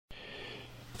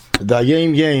The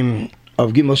Hayom Yom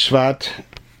of Gimel Shvat,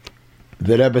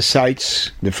 the Rebbe cites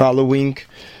the following.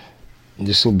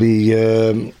 This will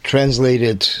be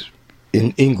translated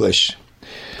in English.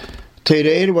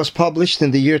 Teirah was published in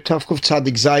the year Tavkuf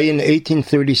Tzadik Zayin,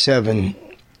 1837,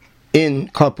 in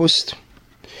Kapust.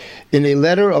 In a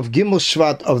letter of Gimel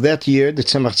Shvat of that year, the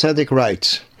Tzemach Tzedek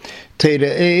writes,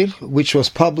 Teirah, which was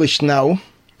published now,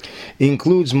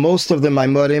 includes most of the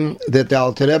Maimorim that the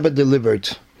Alter Rebbe delivered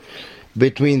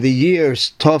between the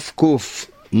years Tov Kuf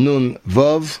Nun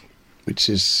Vav, which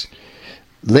is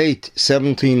late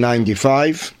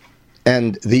 1795,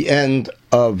 and the end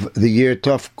of the year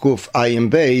Tov Kuf Ayin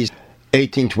Beis,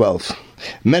 1812.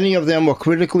 Many of them were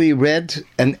critically read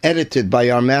and edited by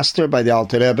our master, by the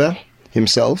Alter Rebbe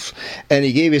himself, and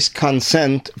he gave his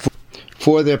consent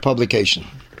for their publication.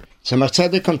 Tzemach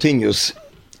Tzedek continues,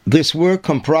 this work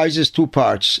comprises two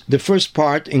parts. The first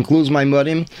part includes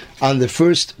Maimorim on the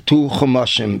first two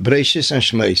Chumashim, Breishis and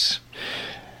Shmeis,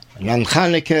 and on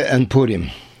Chanukah and Purim.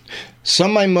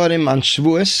 Some Maimorim on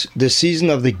Shavuos, the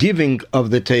season of the giving of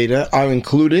the Torah, are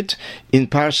included in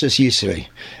Parshas Yisrei,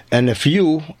 and a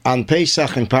few on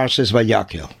Pesach and Parshas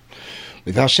Vayakhel.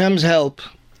 With Hashem's help,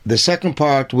 the second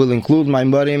part will include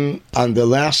Maimorim on the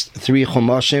last three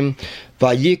Chumashim,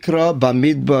 Vayikra,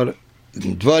 Bamidbar,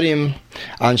 Dvarim,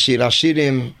 on Shir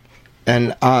Hashirim,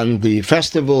 and on the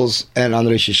festivals, and on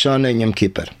Rosh Hashanah and Yom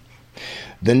Kippur.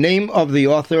 The name of the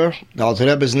author, the Alter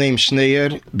Rebbe's name,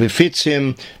 Shneir, befits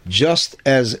him just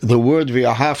as the word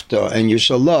V'ahavta and you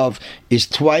shall love is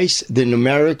twice the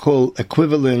numerical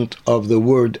equivalent of the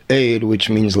word Eir, which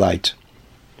means light.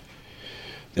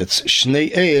 That's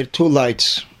Shnei Eir, two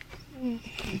lights,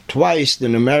 twice the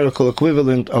numerical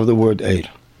equivalent of the word Eir.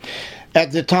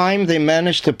 At the time, they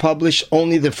managed to publish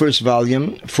only the first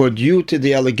volume, for due to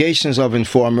the allegations of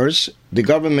informers, the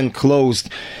government closed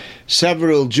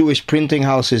several Jewish printing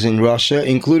houses in Russia,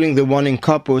 including the one in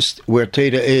Kapust, where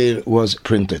Teirah was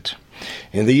printed.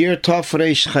 In the year Tov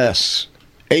Reish Ches,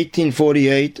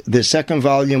 1848, the second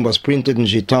volume was printed in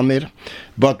Zhitomir,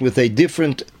 but with a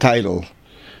different title,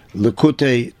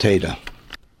 Likutei Teirah.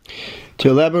 To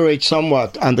elaborate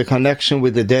somewhat on the connection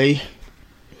with the day,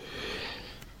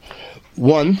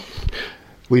 1,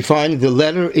 we find the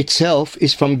letter itself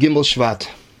is from Gimel Shvat,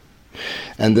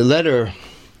 and the letter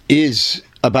is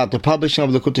about the publishing of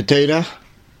Likutei Teirah,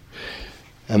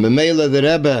 and Memela the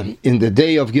Rebbe in the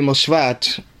day of Gimel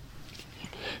Shvat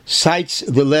cites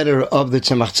the letter of the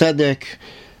Tzemach Tzedek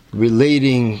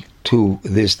relating to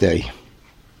this day.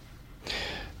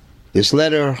 This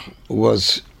letter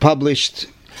was published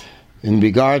in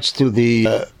regards to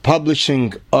the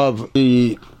publishing of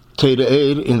the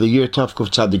Teirah in the year Tavkuf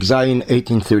Tzadik Zayin,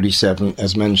 1837,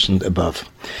 as mentioned above.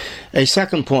 A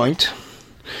second point,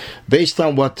 based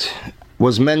on what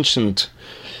was mentioned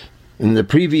in the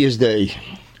previous day,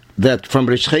 that from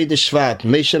Rosh Chodesh Shvat,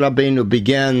 Moshe Rabbeinu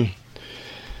began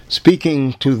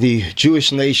speaking to the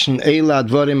Jewish nation, Eila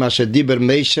Dvarim Asher Diber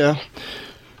Moshe,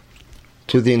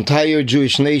 to the entire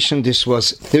Jewish nation. This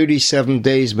was 37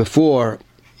 days before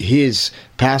his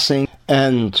passing,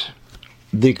 and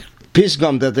the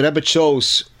Pisgam that the Rebbe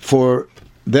chose for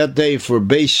that day, for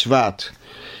Beis Shvat,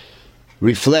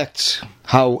 reflects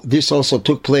how this also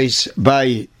took place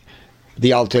by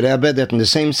the Alter Rebbe, that in the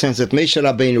same sense that Moshe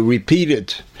Rabbeinu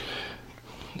repeated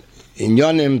in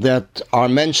Yonim that are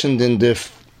mentioned in the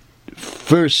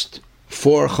first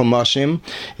four Chumashim,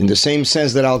 in the same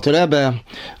sense that Alter Rebbe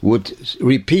would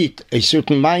repeat a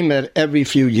certain Maimer every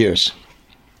few years.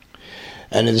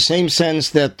 And in the same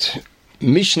sense that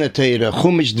Mishnah Teirah,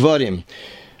 Chumash Dvarim,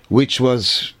 which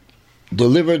was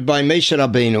delivered by Moshe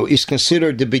Rabbeinu, is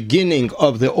considered the beginning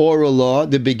of the oral law,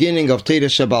 the beginning of Teirah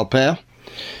Shebal Peh,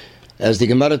 as the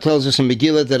Gemara tells us in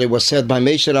Megillah that it was said by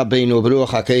Moshe Rabbeinu B'Ruach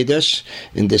HaKodesh.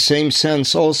 In the same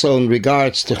sense, also in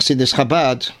regards to Chassidus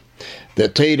Chabad,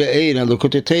 that Teirah and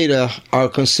Likutei Teirah are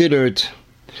considered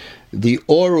the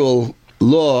oral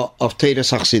law of Teirah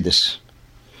Chassidus.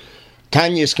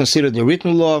 Tanya is considered the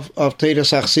written law of Teirah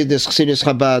Chassidus, Chassidus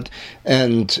Chabad,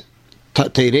 and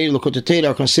Teirah, Likutei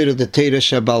Teirah are considered the Teirah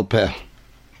Shebal Peh.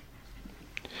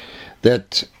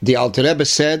 That the Alter Rebbe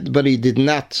said, but he did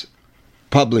not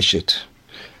publish it.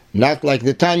 Not like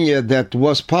the Tanya that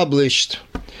was published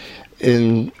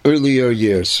in earlier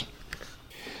years.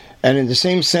 And in the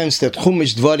same sense that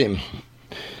Chumash Dvarim,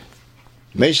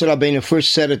 Moshe Rabbeinu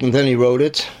first said it and then he wrote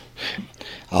it.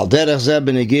 Al derech zeh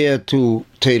b'negea to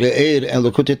Teirah and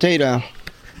Likutei Teirah,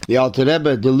 the Alter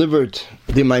Rebbe delivered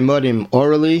the Maimorim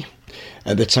orally,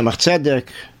 and the Tzemach Tzedek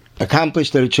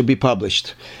accomplished that it should be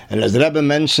published. And as the Rebbe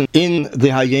mentioned in the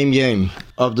Hayom Yom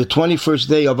of the 21st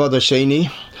day of Adar Sheni,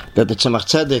 that the Tzemach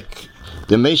Tzedek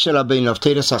the Moshe Rabbeinu of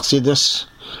Teres Achsidus,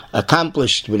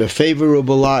 accomplished with a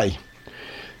favorable eye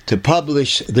to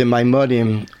publish the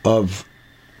Maimorim of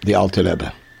the Alter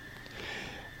Rebbe.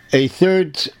 A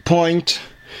third point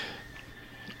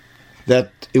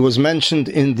that it was mentioned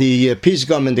in the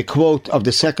Pisgam, in the quote of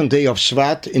the second day of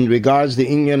Shvat, in regards the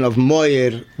inyan of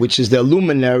Moyer, which is the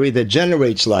luminary that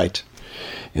generates light.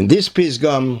 In this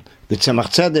Pisgam, the Tzemach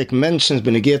Tzedek mentions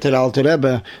B'negiat Alter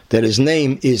Rebbe that his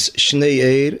name is Shnei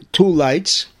Eir, two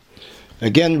lights,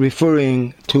 again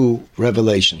referring to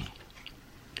revelation.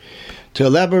 To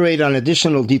elaborate on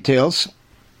additional details,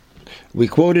 we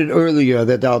quoted earlier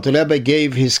that the Alter Rebbe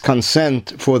gave his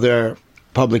consent for their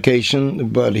publication,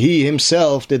 but he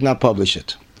himself did not publish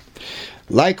it.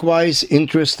 Likewise,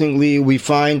 interestingly, we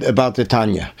find about the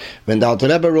Tanya. When the Alter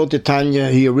Rebbe wrote the Tanya,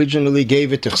 he originally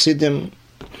gave it to Chassidim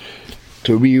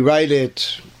to rewrite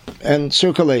it and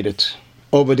circulate it.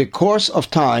 Over the course of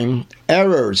time,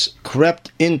 errors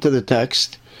crept into the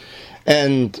text,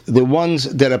 and the ones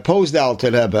that opposed the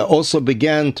Alter Rebbe also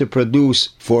began to produce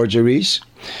forgeries.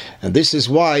 And this is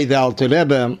why the Alter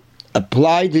Rebbe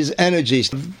applied his energies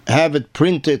to have it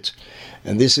printed,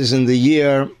 and this is in the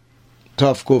year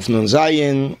Tov Kuf Nun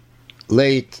Zayin,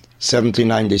 late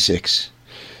 1796.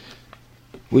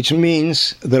 Which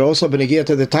means that also B'negiat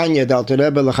to the Tanya, the Alter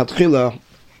Rebbe L'chatchila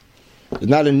did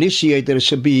not initiate that it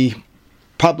should be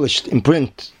published in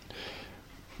print.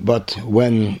 But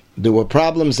when there were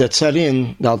problems that set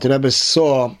in, the Alter Rebbe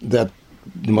saw that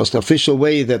the most official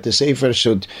way that the Sefer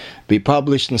should be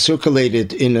published and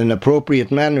circulated in an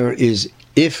appropriate manner is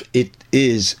if it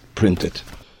is printed.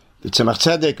 The Tzemach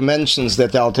Tzedek mentions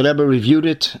that the Alter Rebbe reviewed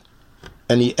it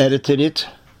and he edited it.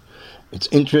 It's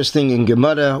interesting, in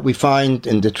Gemara we find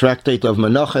in the tractate of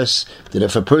Menachos that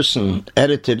if a person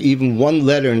edited even one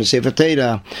letter in the Sefer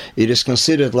Torah, it is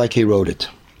considered like he wrote it.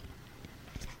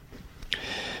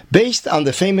 Based on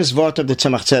the famous word of the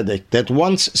Tzemach Tzedek, that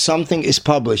once something is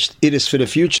published, it is for the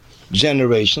future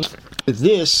generations. With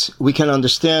this, we can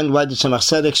understand why the Tzemach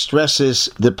Tzedek stresses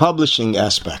the publishing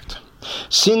aspect.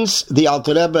 Since the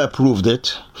Alter Rebbe approved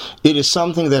it, it is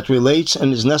something that relates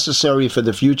and is necessary for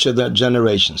the future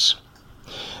generations.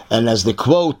 And as the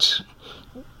quote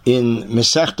in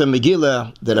Masechta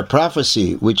Megillah, that a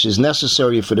prophecy which is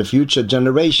necessary for the future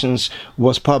generations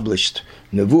was published.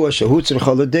 Nevuah shehutzer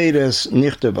choladeres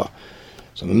nichteva.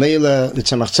 So Meila, the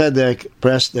Tzemach Tzedek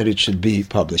pressed that it should be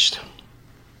published.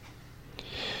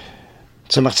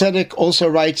 Tzemach Tzedek also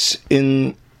writes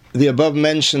in the above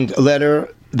mentioned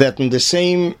letter that in the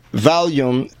same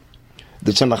volume,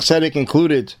 the Tzemach Tzedek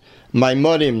included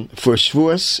Maimorim for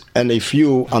Shavuos and a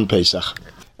few on Pesach.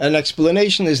 An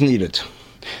explanation is needed.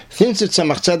 Since the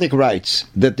Tzemach Tzedek writes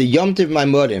that the Yom Tov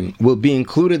Maimorim will be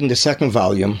included in the second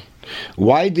volume,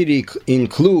 why did he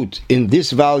include in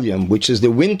this volume, which is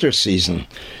the winter season,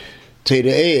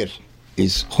 Tere'er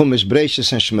is Chumash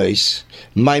Breishis and Shmeis,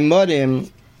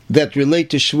 Maimorim that relate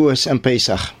to Shavuos and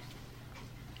Pesach?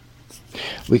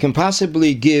 We can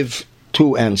possibly give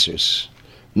two answers.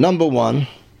 Number one,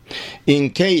 in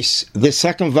case the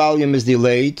second volume is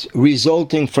delayed,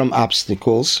 resulting from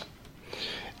obstacles,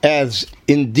 as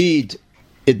indeed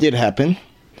it did happen.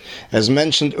 As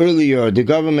mentioned earlier, the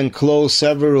government closed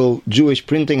several Jewish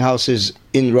printing houses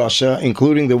in Russia,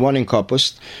 including the one in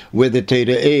Kopust, where the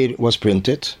Tere'er was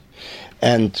printed.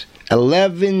 And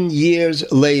 11 years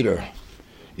later,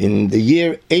 in the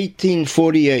year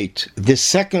 1848, the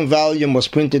second volume was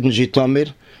printed in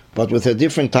Zhitomir, but with a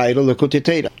different title, Likutei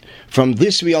Torah. From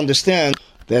this we understand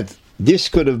that this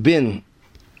could have been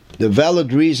the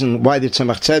valid reason why the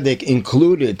Tzemach Tzedek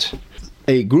included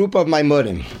a group of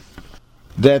Maimorim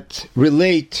that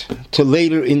relate to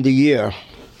later in the year.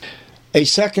 A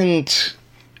second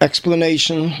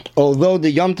explanation, although the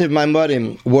Yom Tov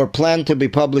Maimorim were planned to be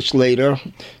published later,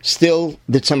 still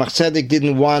the Tzemach Tzedek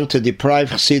didn't want to deprive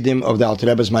Chassidim of the Alter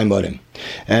Rebbe's Maimorim.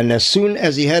 And as soon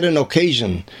as he had an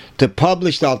occasion to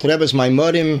publish the Alter Rebbe's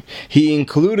Maimorim, he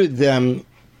included them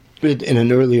in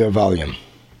an earlier volume.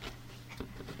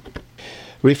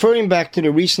 Referring back to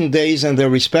the recent days and their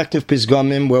respective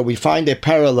Pisgamim, where we find a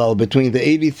parallel between the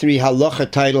 83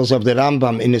 halacha titles of the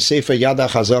Rambam in the Sefer Yad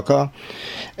HaChazaka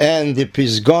and the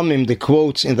Pisgamim, the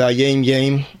quotes in the Hayom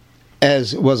Yom,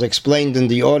 as was explained in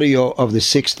the audio of the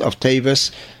 6th of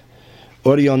Teves,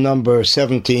 audio number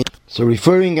 17. So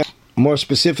referring more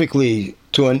specifically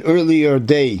to an earlier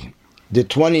day, the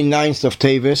 29th of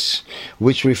Teves,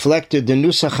 which reflected the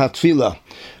Nusach HaTfilah,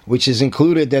 which is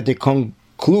included at the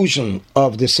conclusion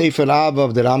of the Sefer Ava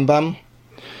of the Rambam.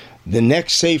 The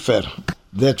next Sefer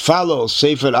that follows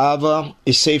Sefer Ava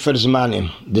is Sefer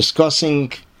Zmanim,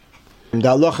 discussing The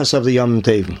halachas of the Yom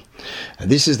Tovim.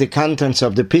 This is the contents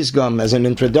of the Pisgam as an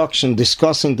introduction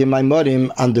discussing the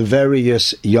Maimorim on the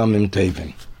various Yom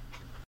Tovim.